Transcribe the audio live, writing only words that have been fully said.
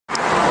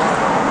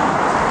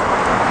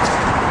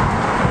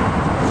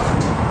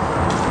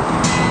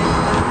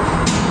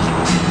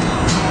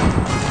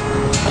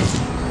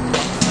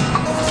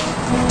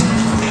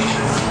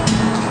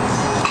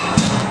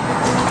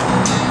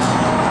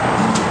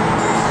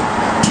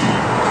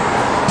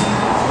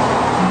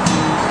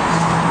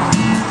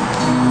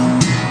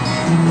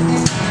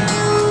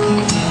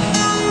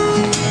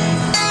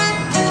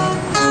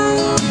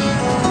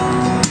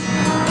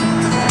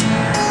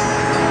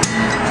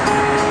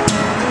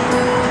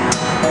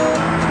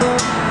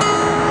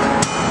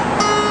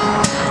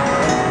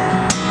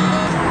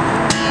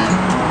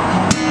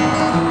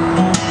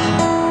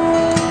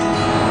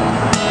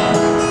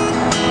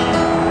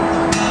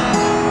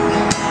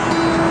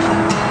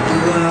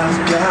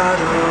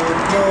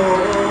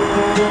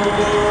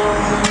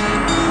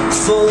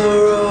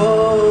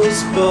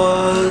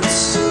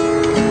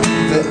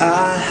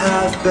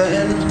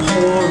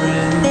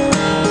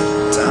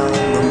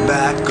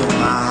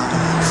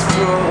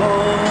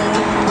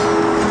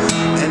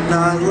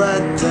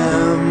let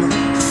them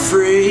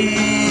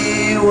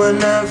free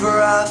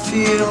whenever I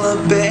feel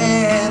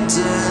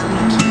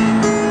abandoned.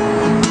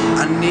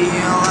 I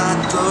kneel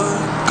at the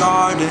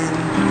garden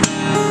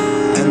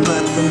and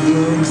let them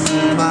bloom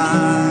through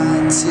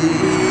my teeth.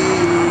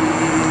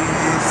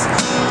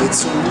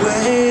 It's a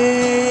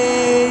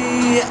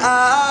way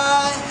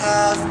I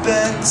have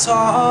been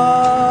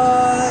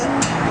taught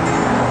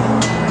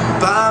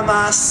by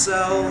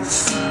myself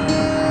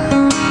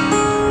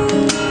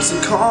to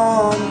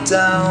calm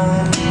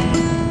down.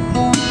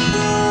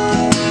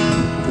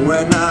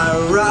 When I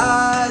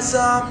rise,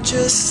 I'm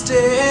just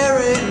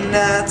staring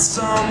at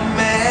some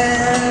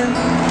man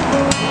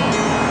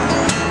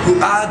who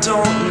I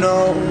don't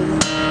know.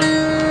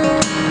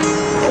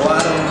 Oh, I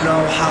don't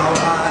know how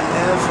I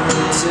ever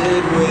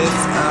did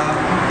without.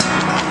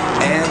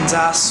 And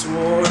I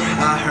swore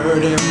I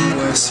heard him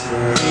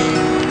whisper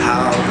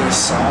how this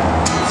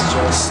song is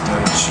just a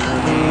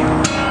dream,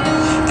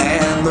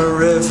 and the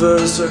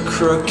rivers are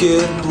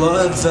crooked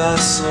blood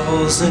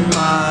vessels in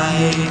my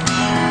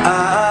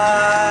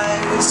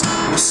eyes.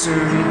 We'll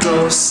soon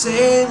go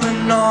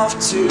sailing off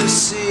to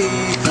sea.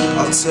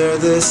 I'll tear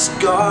this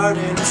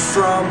garden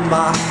from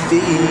my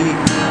feet,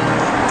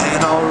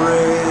 and I'll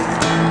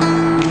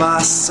rid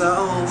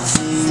myself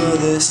for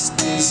this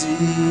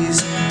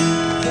disease.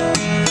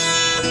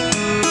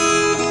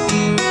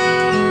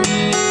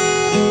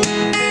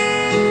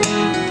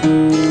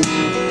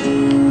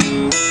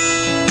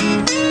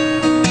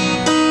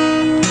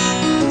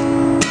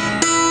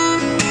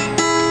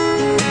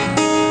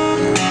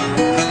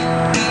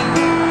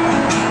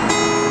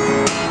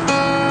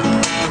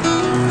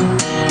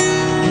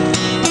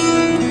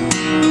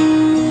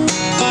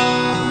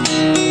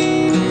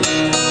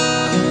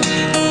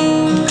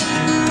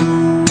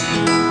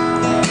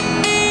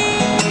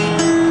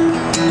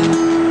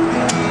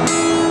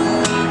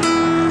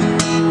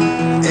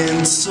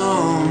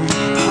 Some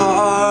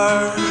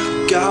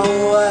park out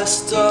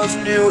west of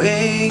New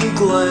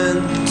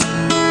England,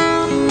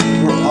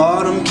 where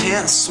autumn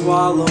can't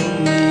swallow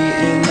me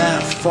in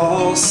that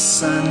false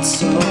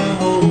sense of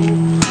hope.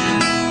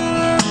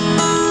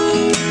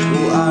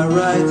 Well, I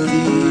write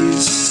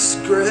these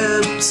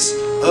scripts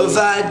of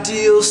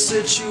ideal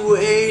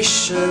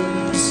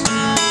situations,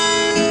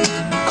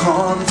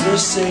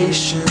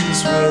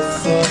 conversations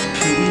with the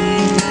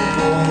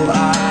people I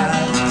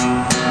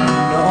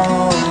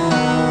know.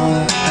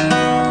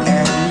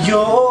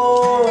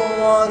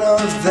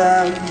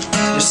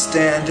 You're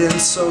standing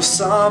so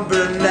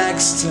somber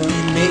next to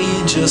me.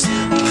 Just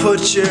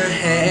put your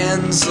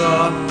hands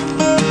up,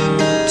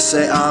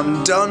 say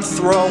I'm done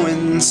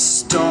throwing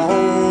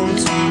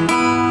stones.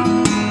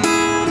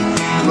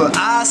 But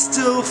I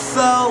still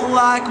felt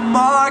like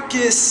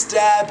Marcus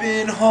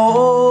stabbing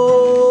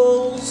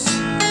holes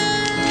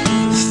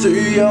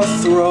through your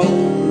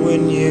throat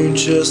when you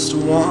just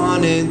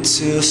wanted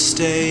to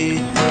stay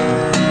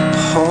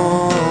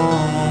home.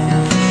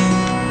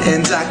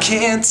 And I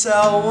can't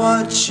tell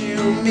what you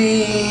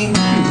mean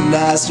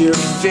as your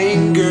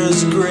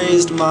fingers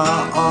grazed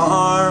my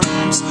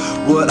arms.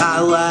 What I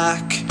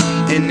lack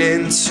in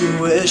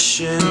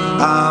intuition,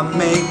 I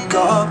make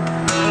up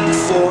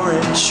for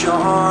in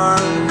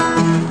charm.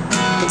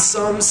 And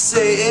some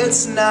say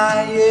it's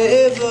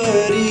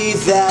naivety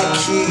that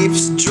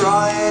keeps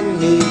drawing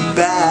me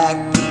back,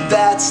 but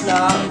that's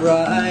not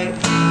right.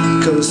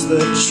 'Cause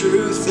the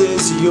truth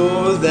is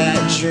you're that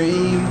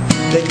dream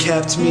that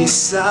kept me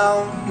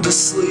sound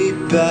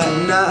asleep at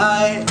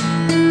night.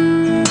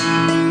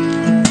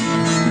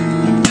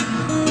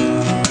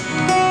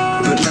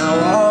 But now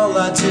all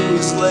I do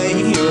is lay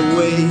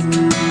awake